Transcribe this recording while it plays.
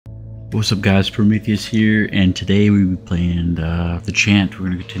What's up guys, Prometheus here, and today we'll be playing the Chant. We're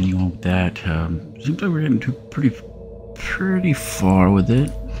going to continue on with that. Seems like we're getting pretty far with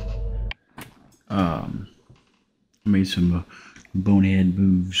it. I made some bonehead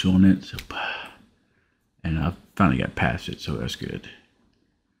moves on it, so, and I finally got past it, so that's good.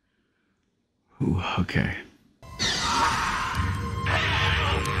 Ooh, okay.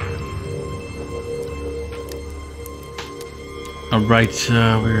 Alright,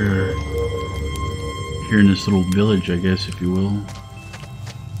 we're here in this little village, I guess, if you will.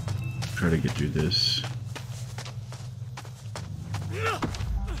 Try to get through this.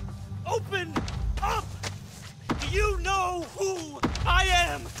 Open up! Do you know who I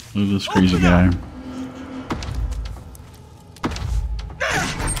am? Look at this crazy guy.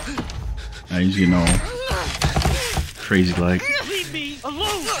 Now he's getting all crazy like. Leave me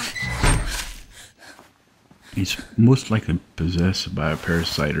alone! He's most likely possessed by a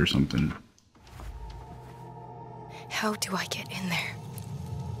parasite or something. How do I get in there?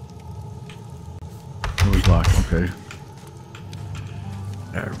 Door's locked, okay.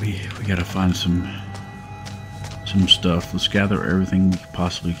 Alright, we gotta find some stuff. Let's gather everything we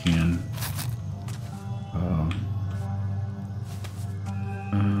possibly can.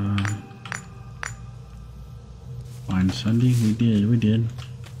 Find Sunday? We did.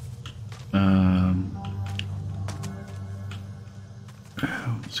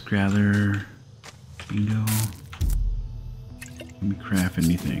 Let's gather. Bingo. Let me craft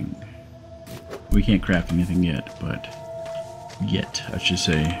anything. We can't craft anything yet, but I should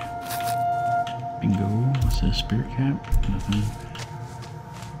say. Bingo. What's that? Spirit cap? Nothing.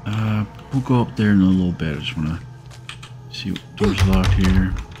 We'll go up there in a little bit. I just wanna see what door's locked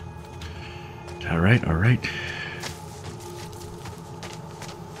here. Alright.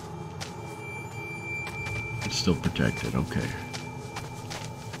 It's still protected, okay.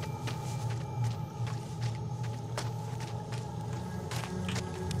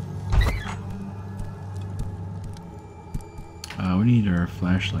 We need our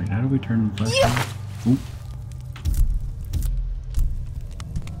flashlight. How do we turn the flashlight? Oop.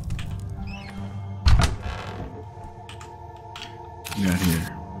 What we got here?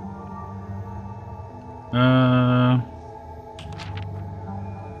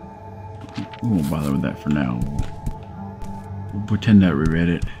 We won't bother with that for now. We'll pretend that we read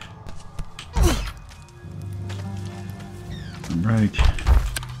it. Alright.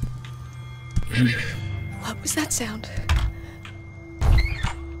 What was that sound?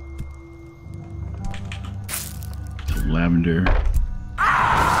 Lavender.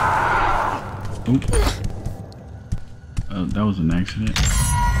 Oop. That was an accident.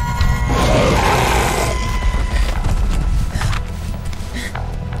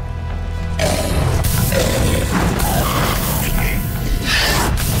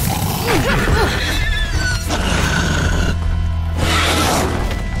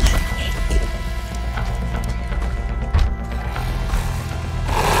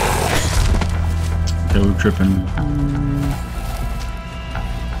 Okay, we're tripping.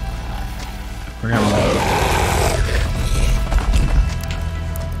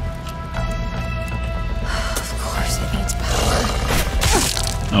 Of course it needs power.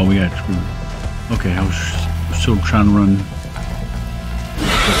 Oh, we got screwed. Okay, I was still trying to run.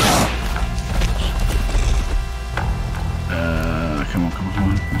 Come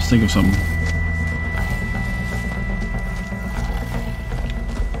on. Let's think of something.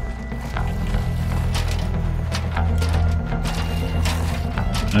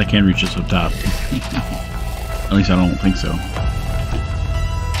 I can't reach this up top. At least I don't think so.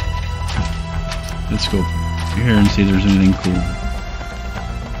 Let's go here and see if there's anything cool.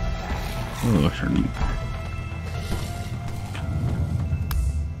 Oh, that's neat.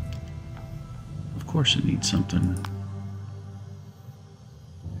 Of course it needs something.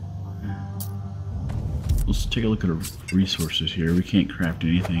 Let's take a look at our resources here. We can't craft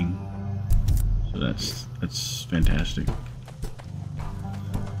anything. So that's fantastic.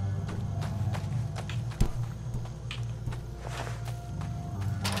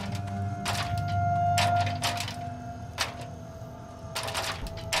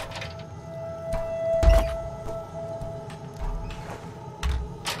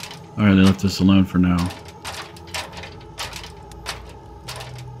 Alright, they left us alone for now.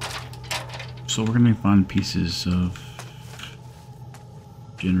 So we're gonna find pieces of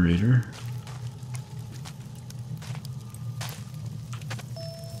generator.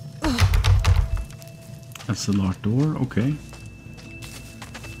 That's the locked door, okay.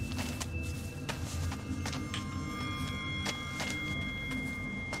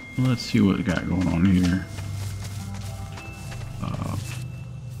 Let's see what we got going on here.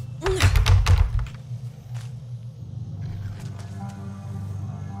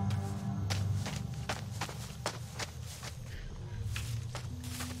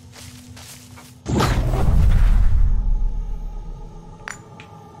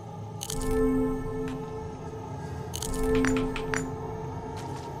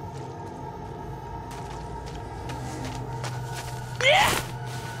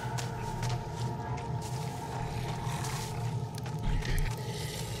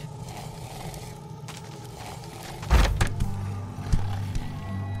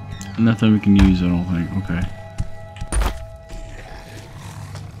 Nothing we can use, I don't think. Okay.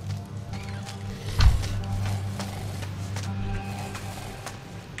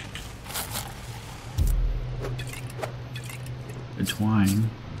 Twine.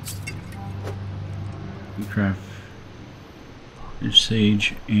 We craft there's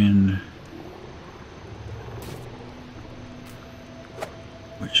sage and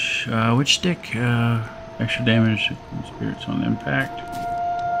which stick? Extra damage from spirits on impact.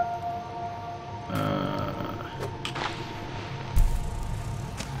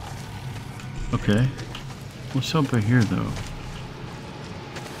 Okay. What's up right here though?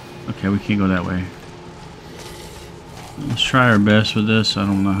 Okay, we can't go that way. Let's try our best with this.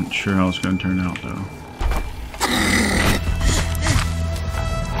 I'm not sure how it's going to turn out though.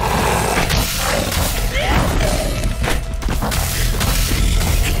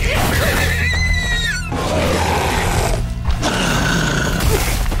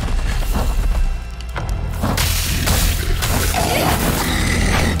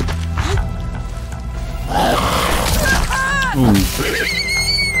 Ooh.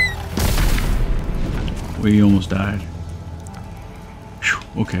 We almost died.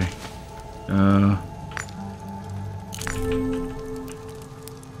 Okay.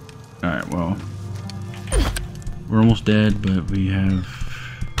 Alright, well. We're almost dead, but we have...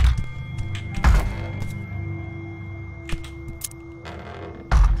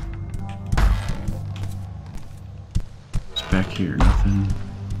 It's back here, nothing.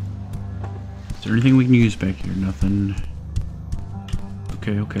 Is there anything we can use back here? Nothing.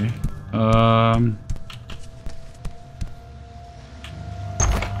 Okay, okay.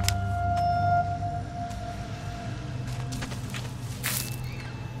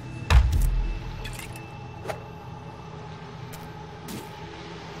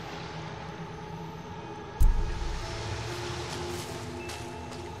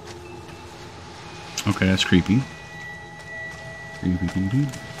 Okay, that's creepy. Creepy, creepy.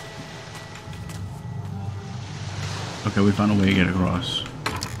 Okay, we found a way to get across.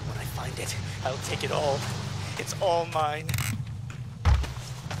 When I find it, I'll take it all. It's all mine.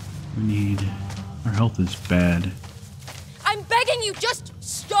 We need... Our health is bad. I'm begging you, just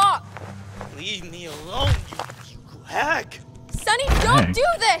stop! Leave me alone, you hag! Sonny, don't Hey. do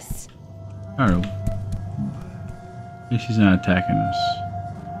this! I don't know. At least he's not attacking us.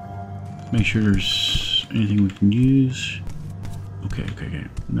 Make sure there's anything we can use. Okay, okay, okay.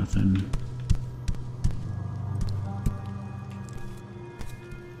 Nothing.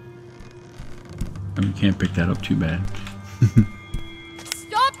 And we can't pick that up too bad.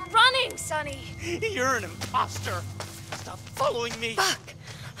 Stop running, Sonny! You're an imposter! Stop following me! Fuck!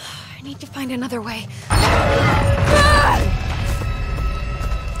 I need to find another way.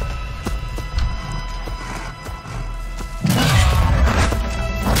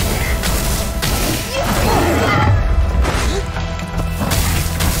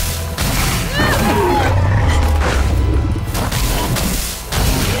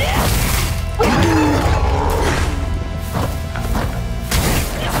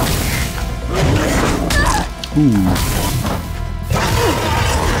 Ooh.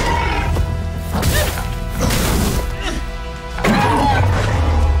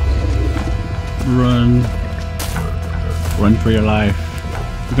 Run. Run for your life.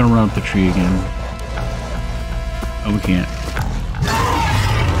 We're gonna run up the tree again. Oh, we can't.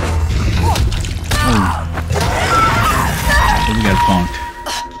 Oh. So we got punked.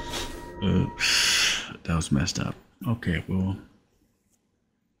 That was messed up. Okay, well.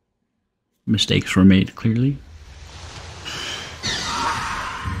 Mistakes were made, clearly.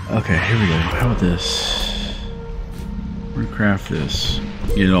 Okay, here we go. How about this? We're gonna craft this.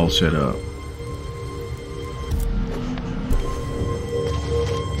 Get it all set up.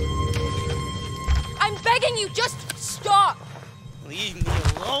 I'm begging you, just stop! Leave me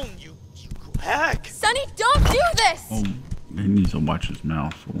alone, you hag! Sonny, don't do this! Oh, he needs to watch his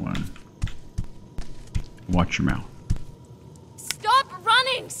mouth for one. Watch your mouth. Stop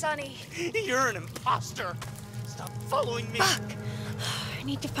running, Sonny! You're an imposter! Stop following me! Fuck! I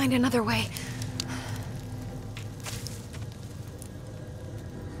need to find another way.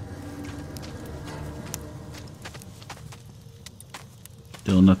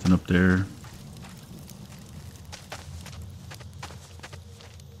 Still nothing up there.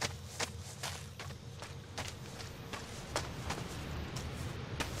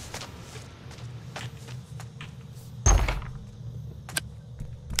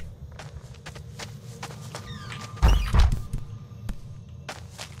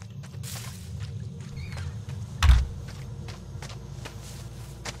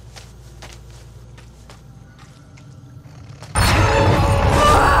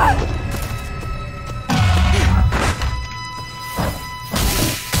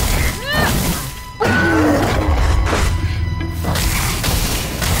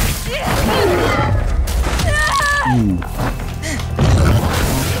 Ooh.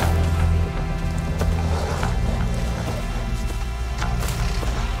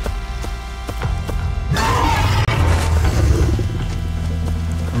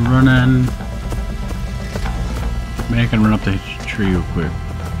 Running. Maybe I can run up the tree real quick.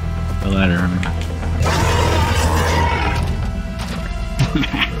 The ladder, I mean.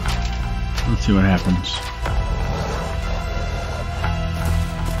 Let's see what happens.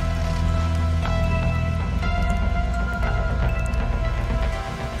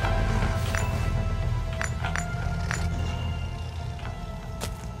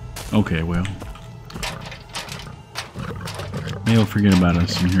 Okay, well. Maybe he'll forget about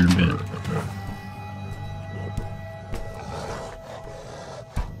us in here in a bit.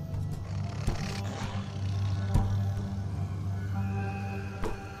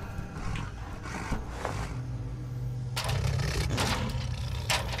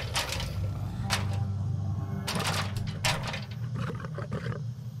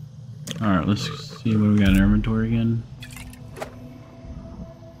 Alright, let's see what we got in our inventory again.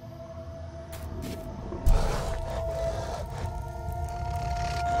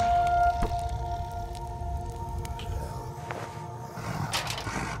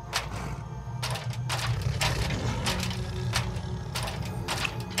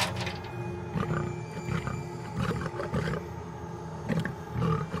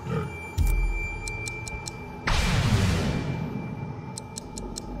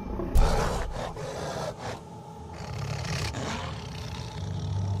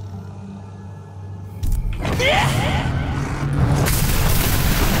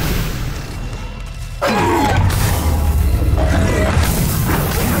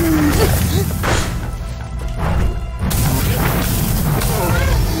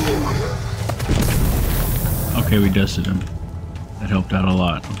 Okay, we dusted him. That helped out a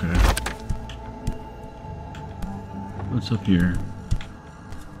lot. Okay. What's up here?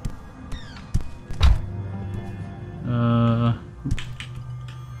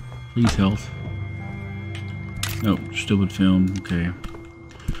 Please health. Nope, still with film. Okay.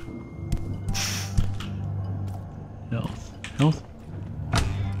 Health. Health?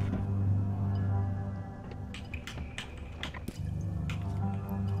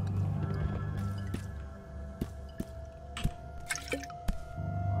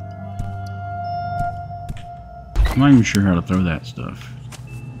 I'm not even sure how to throw that stuff.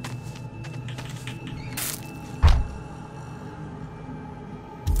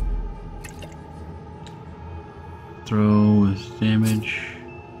 Throw with damage.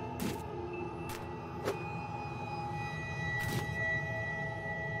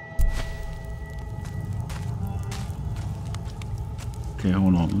 Okay,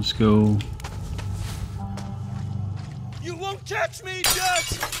 hold on. Let's go. You won't catch me,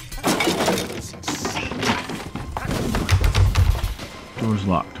 Jess! Door's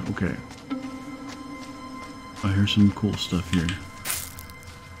locked. Okay. Oh, here's some cool stuff here.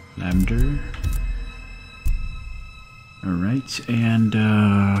 Lavender. Alright, and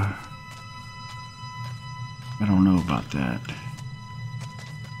I don't know about that.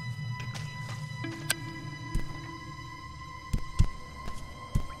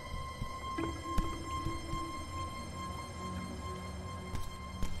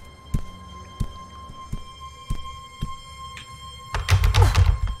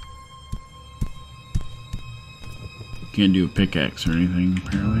 Can't do a pickaxe or anything,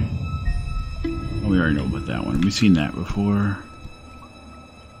 apparently. Oh, we already know about that one. We've seen that before.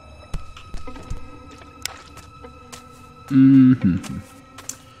 I'm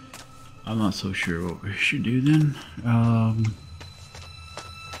not so sure what we should do then.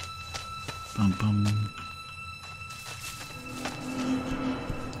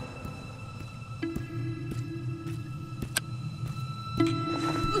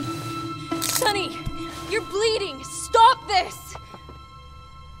 Sonny, you're bleeding. Stop this.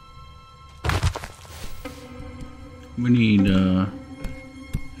 We need,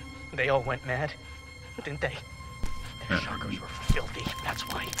 They all went mad, didn't they? Their chakras were filthy, that's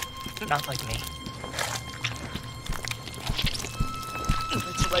why. Not like me.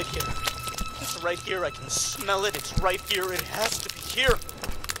 It's right here. It's right here, I can smell it. It's right here, it has to be here.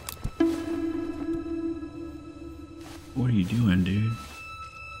 what are you doing, dude?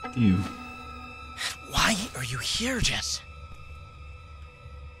 You. Why are you here, Jess?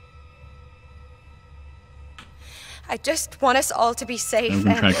 I just want us all to be safe. I'm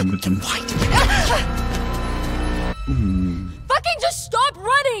gonna try to come with them. Why? Fucking just stop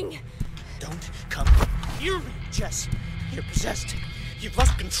running! Don't come near me, Jess. You're possessed. You've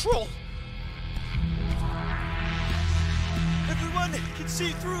lost control. Everyone can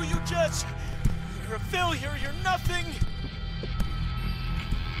see through you, Jess. You're a failure. You're nothing.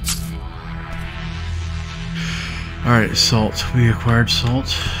 Alright, salt. We acquired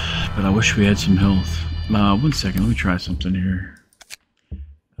salt, but I wish we had some health. 1 second, let me try something here.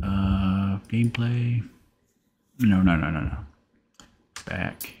 Gameplay. No.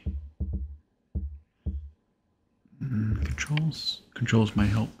 Back. Controls. Controls might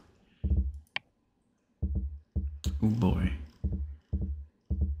help. Oh boy.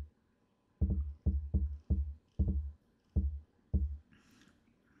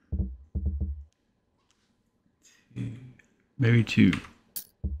 Maybe 2.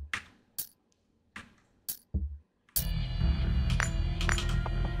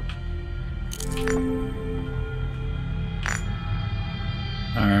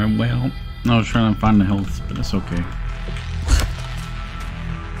 Alright, well, I was trying to find the health, but that's okay.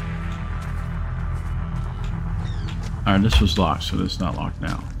 Alright, this was locked, so it's not locked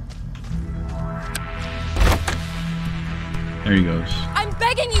now. There he goes. I'm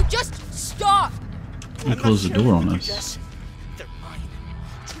begging you, just stop! I'm gonna close the door on us. They're mine.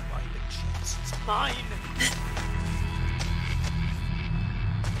 To mine the chance. It's mine.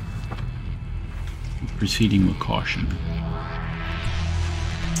 Proceeding with caution.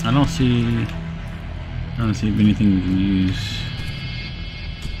 I don't see if anything we can use.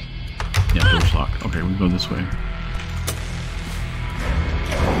 Yeah, door's locked. Okay, we go this way.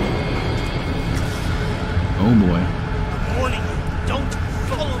 Oh boy. I'm warning you. Don't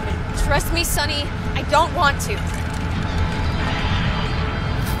follow me. Trust me, Sonny, I don't want to.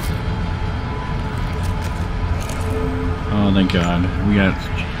 Oh, thank God. We got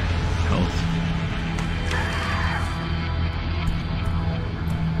health.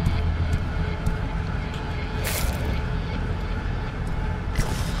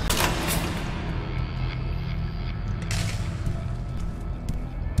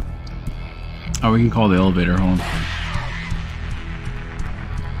 Oh, we can call the elevator home.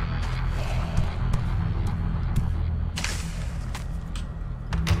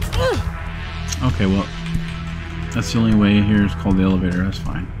 Okay, well, that's the only way here is called the elevator. That's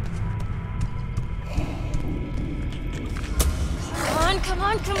fine. Come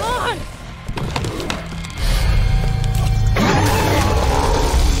on, come on!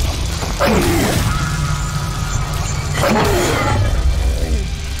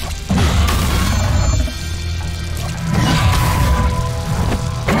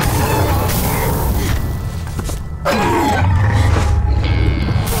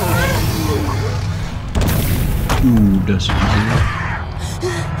 Ooh, dust here.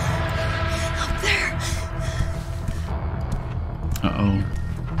 Up there. Uh-oh.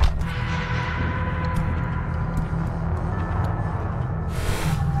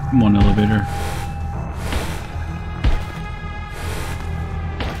 Come on, elevator.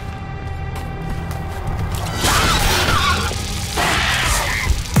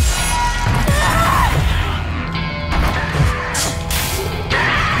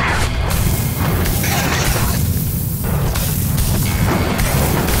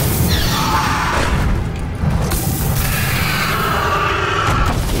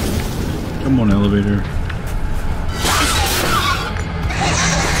 Come on, elevator.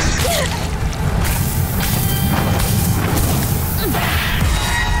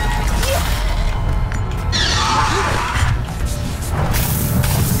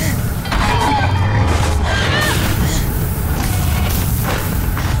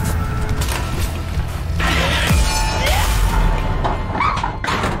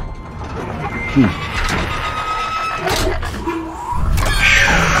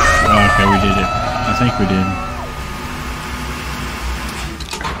 Okay, we did it. I think we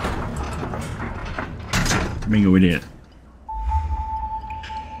did. Bingo, we did.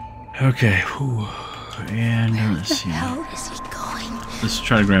 Okay, whew. And let's see. How is he going? Let's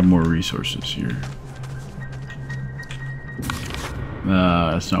try to grab more resources here.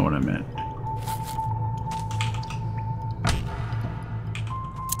 That's not what I meant.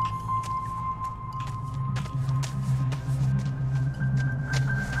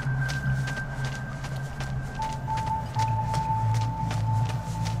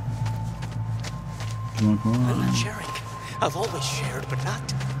 Come on. I'm not sharing. I've always shared, but not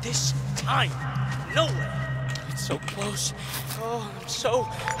this time. No way. It's so close. Oh, I'm so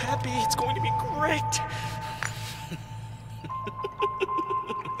happy. It's going to be great.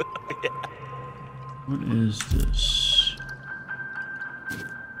 Yeah. What is this?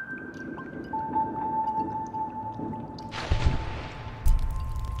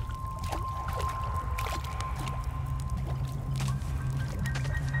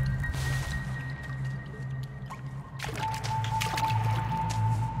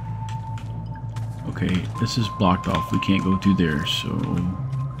 Okay, this is blocked off. We can't go through there, so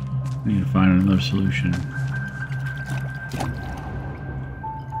we need to find another solution.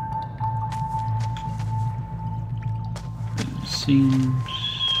 It seems...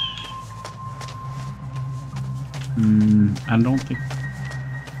 I don't think...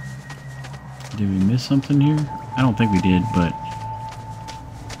 Did we miss something here? I don't think we did, but...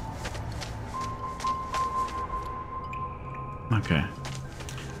 Okay.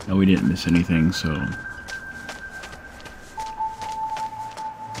 No, we didn't miss anything, so...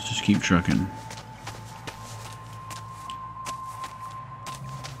 Let's just keep trucking.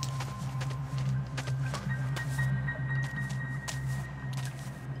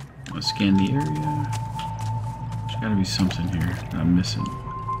 Let's scan the area. There's gotta be something here that I'm missing.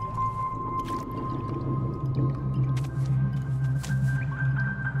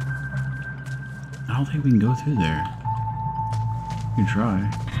 I don't think we can go through there. We can try.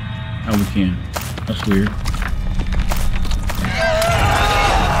 Oh, we can. That's weird.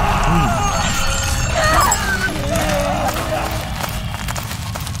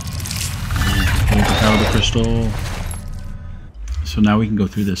 Take the power of the crystal. So now we can go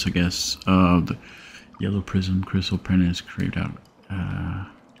through this, I guess. The yellow prism crystal print is craved out.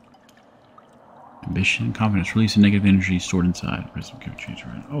 Ambition, confidence, releasing negative energy stored inside. Prism can change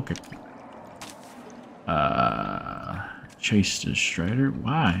around. Okay. Chase the Strider?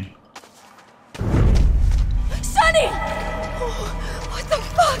 Why? Sonny! Oh, what the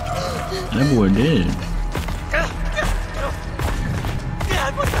fuck? That boy did.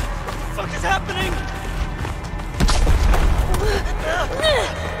 Dad, what the fuck is happening?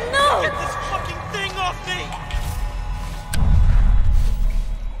 No! Get this fucking thing off me!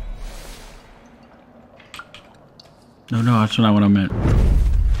 No, that's not what I meant.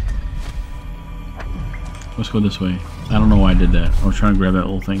 Let's go this way. I don't know why I did that. I was trying to grab that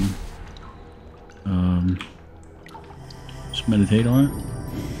little thing. Just meditate on it.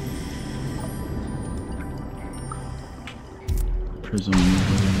 Prism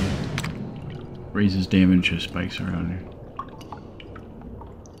raises damage as spikes around here.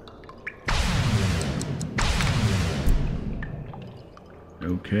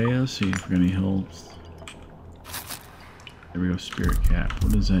 Okay, let's see if we're gonna health. There we go, spirit cap.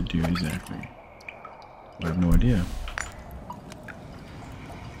 What does that do exactly? I have no idea.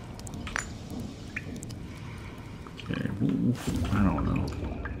 Okay, I don't know.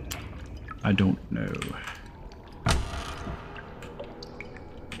 I don't know.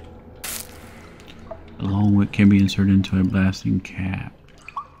 A long wick can be inserted into a blasting cap.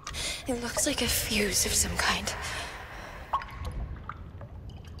 It looks like a fuse of some kind.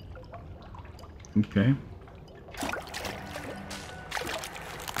 Okay.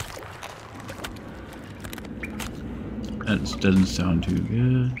 That doesn't sound too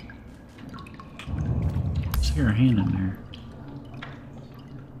good. Stick our hand in there.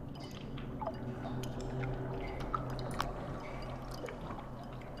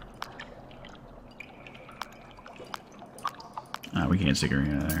 Ah, we can't stick our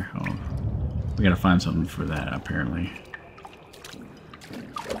hand in there. Oh, we gotta find something for that apparently.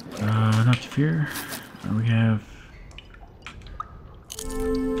 Not to fear. We have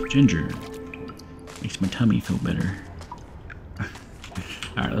ginger. Makes my tummy feel better.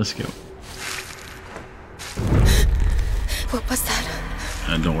 Alright, let's go. What was that?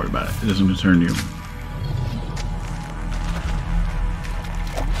 Don't worry about it. It doesn't concern you.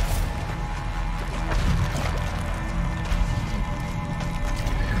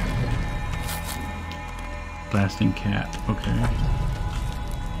 Blasting cat. Okay.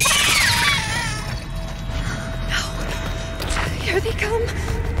 No. Here they come.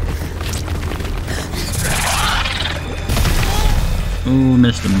 Oh,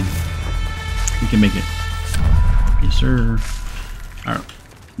 missed him. We can make it. Yes, sir. Alright.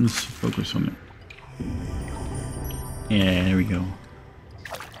 Let's focus on it. Yeah, there we go.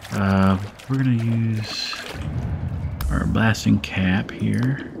 We're gonna use our blasting cap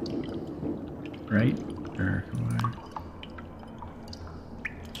here. Right? Or,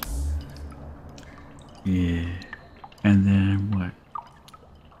 yeah. And then what?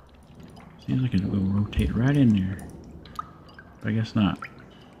 Seems like it will rotate right in there. But I guess not.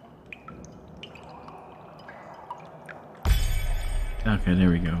 Okay, there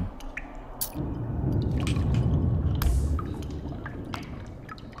we go.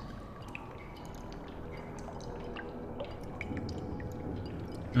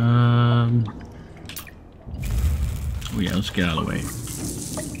 Oh yeah, let's get out of the way.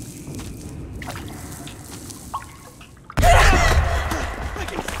 I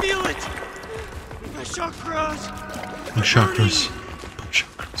can feel it! My chakras! My chakras. My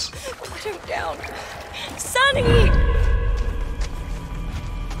chakras. Put him down. Sonny!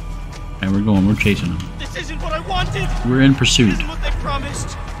 And we're going, we're chasing him. This isn't what I wanted. We're in This pursuit. isn't what they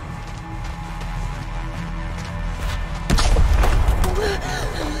promised.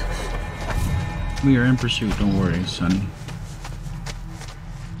 We are in pursuit, don't worry, Sonny.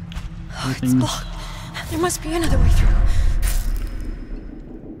 Oh, it's blocked. There must be another way through.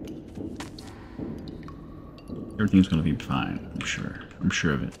 Everything's gonna be fine, I'm sure. I'm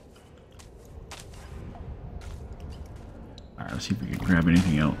sure of it. Alright, let's see if we can grab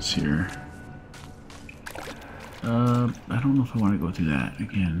anything else here. I don't know if I want to go through that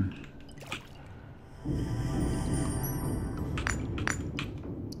again.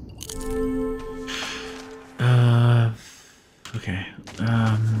 Okay.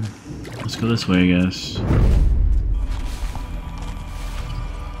 Let's go this way, I guess.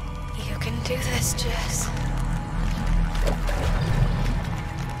 You can do this, Jess.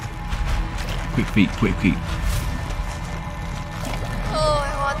 Quick feet, quick feet. Oh,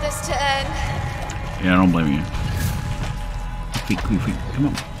 I want this to end. Yeah, I don't blame you. Quick feet, quick feet. Come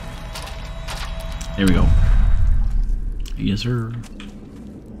on. There we go. Yes, sir.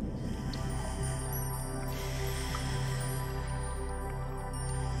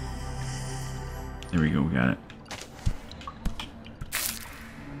 There we go, we got it.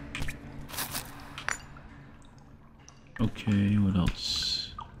 Okay, what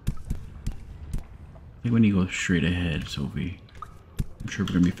else? I think we need to go straight ahead, Sophie. I'm sure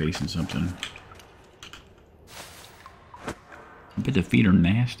we're gonna be facing something. I bet the feet are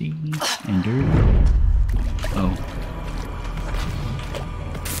nasty and dirty. Oh.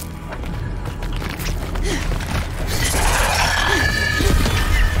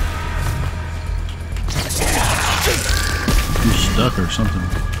 You're stuck or something.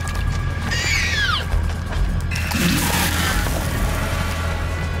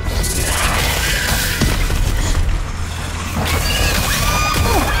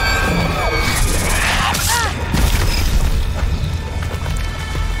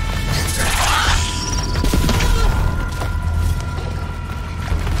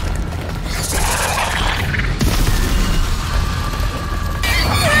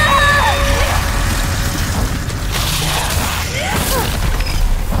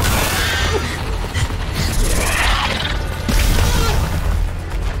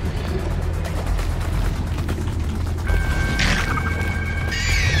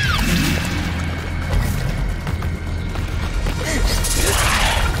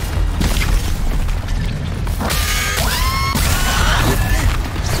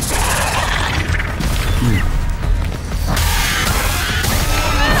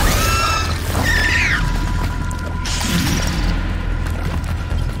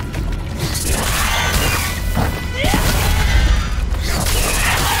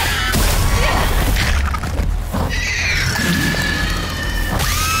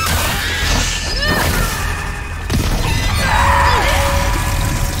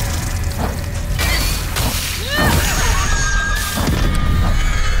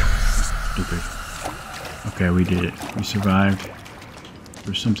 Okay, we did it. We survived.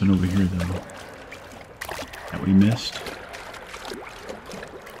 There's something over here, though, that we missed.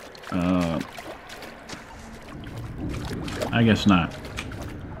 I guess not.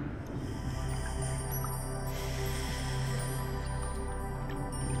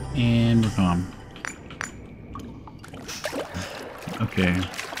 And we're calm. Okay,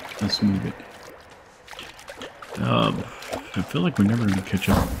 let's move it. I feel like we're never gonna catch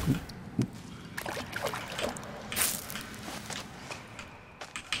up.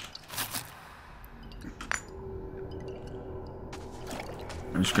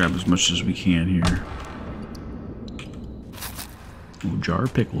 Let's grab as much as we can here. Oh, jar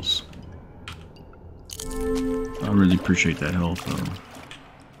of pickles. I really appreciate that help, though.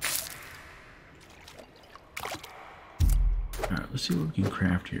 Alright, let's see what we can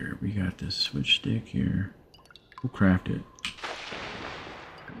craft here. We got this switch stick here. We'll craft it.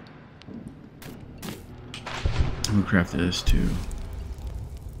 We'll craft this too.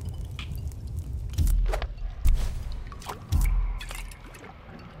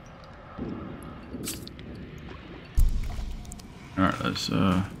 Alright, let's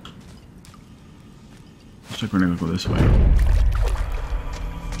looks like we're gonna go this way.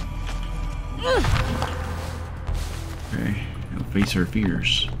 Okay, we'll face our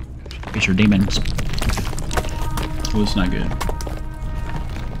fears. Face our demons. Oh, it's not good.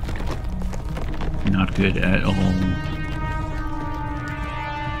 Not good at all.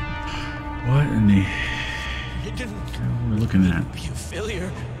 What in the hell are we looking at? Be a failure.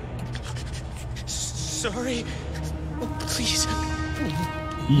 Sorry. Oh, please.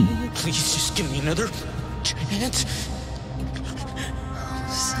 Please just give me another chance.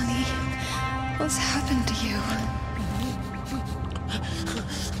 Sonny, what's happened to you?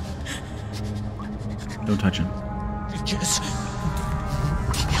 Don't touch him. Just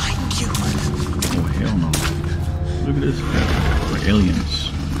behind you. Oh, hell no. Look at this. We're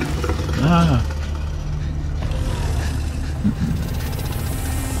aliens. Ah.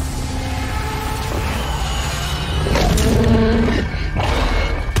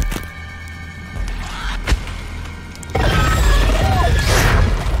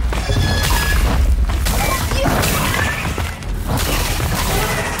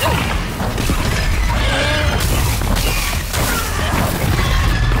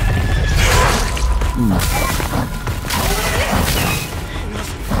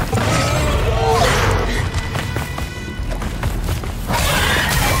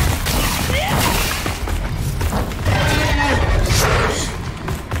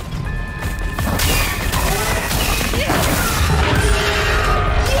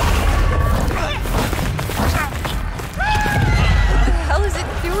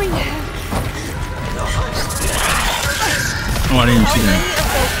 Oh, I didn't see that.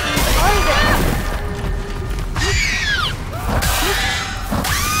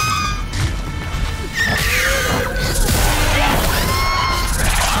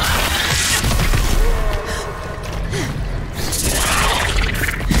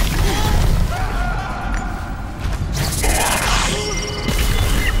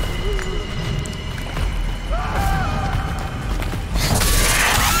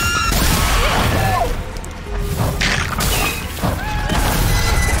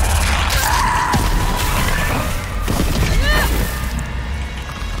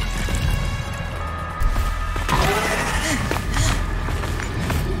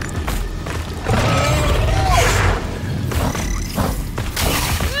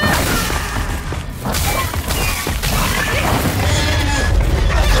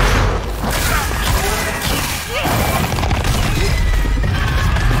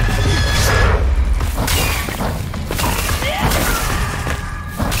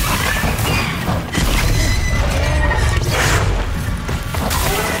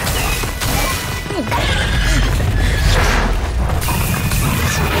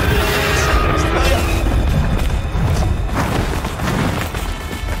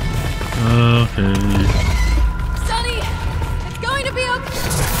 Sonny! It's going to be okay!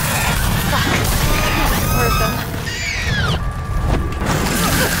 Fuck. Hurt them.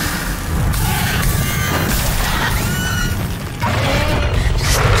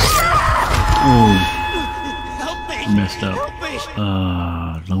 Oh. Help me! Messed up. Help me!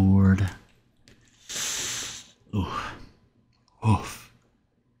 Lord. Oh. Oof.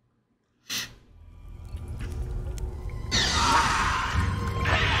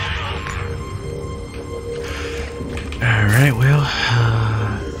 Alright, well,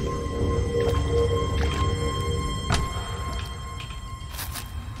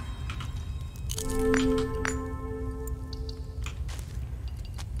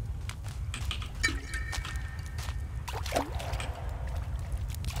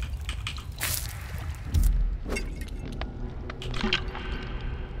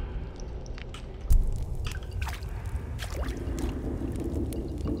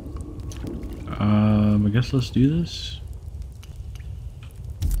 I guess let's do this.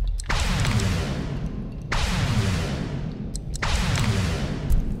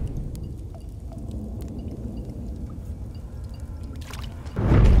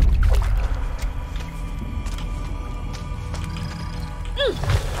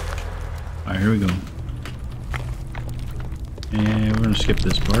 Alright, here we go. And we're gonna skip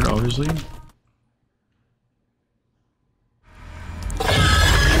this part, obviously.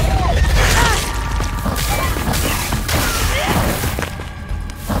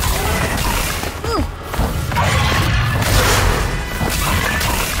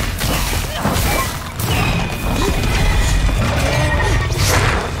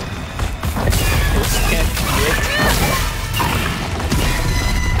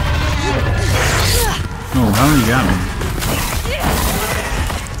 Oh, how many got me?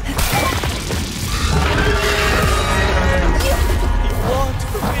 You want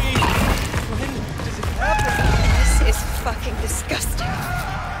for me? When does it happen? This is fucking disgusting.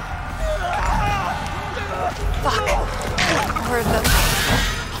 Fuck. More of them.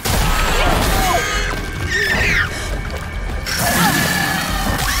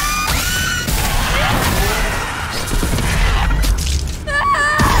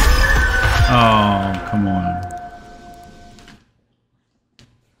 Oh, come on.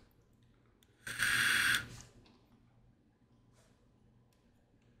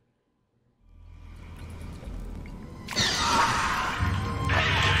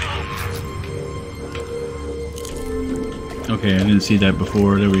 Okay, I didn't see that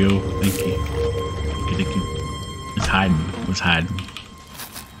before. There we go. Thank you. Thank you. It's hiding. It's hiding.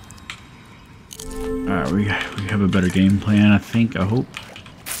 Alright, we have a better game plan, I think. I hope.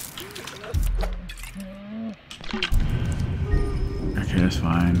 Okay, that's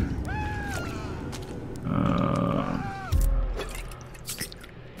fine.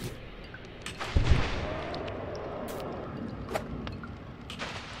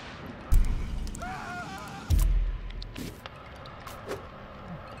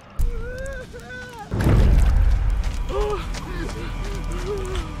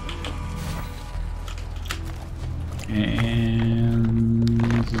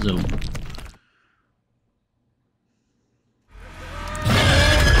 And zone.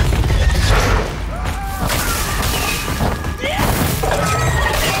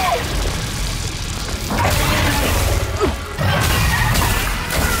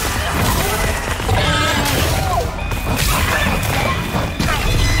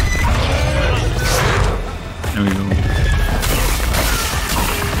 There we go.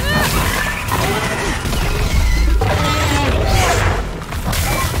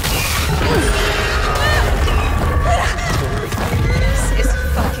 This is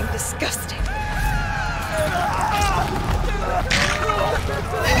fucking disgusting.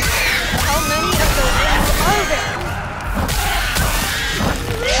 How many of those things are there?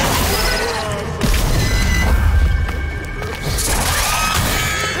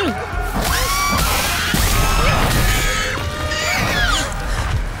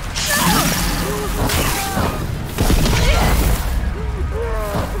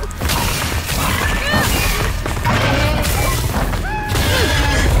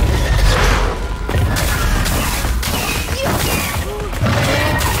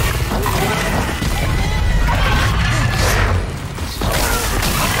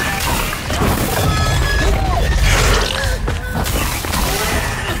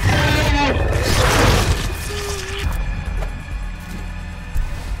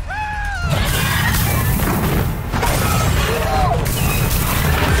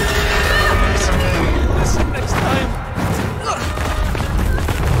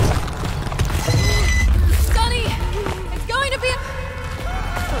 Sonny, it's going to be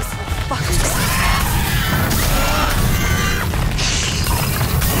those fuckers.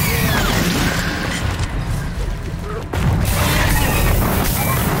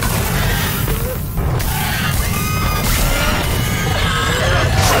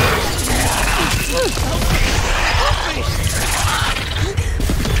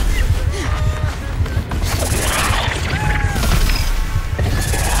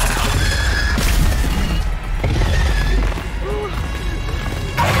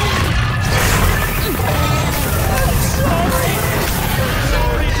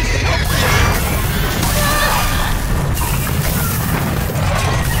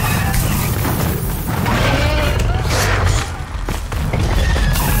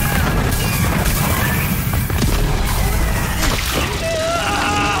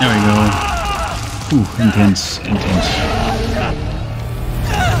 There we go. Ooh, intense, intense.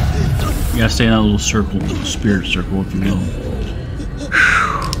 You gotta stay in that little circle, spirit circle, if you will.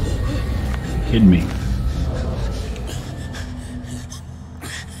 Hit me.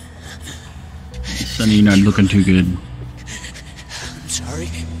 Sonny, you're not looking too good. I'm sorry.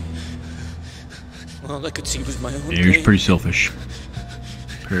 All I could see was my own Yeah, you're pain. pretty selfish.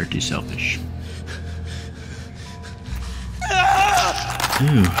 Pretty selfish. Ew.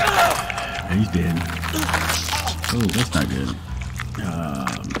 Yeah, he's dead. Oh, that's not good.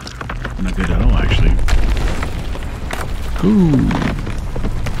 Not good at all, actually. Ooh.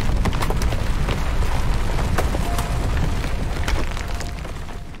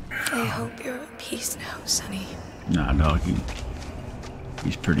 I hope you're at peace now, Sonny. Nah, dog.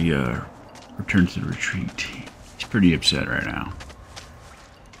 He's pretty, returns to the retreat. He's pretty upset right now.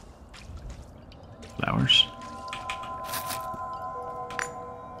 Flowers.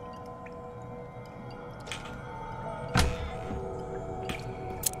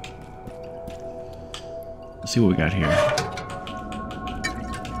 Let's see what we got here.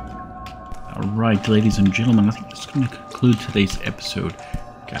 Alright, ladies and gentlemen, I think that's going to conclude today's episode.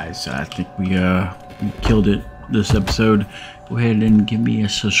 Guys, I think we killed it this episode. Go ahead and give me a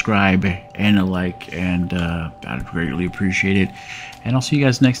subscribe and a like, and I'd greatly appreciate it. And I'll see you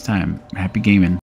guys next time. Happy gaming.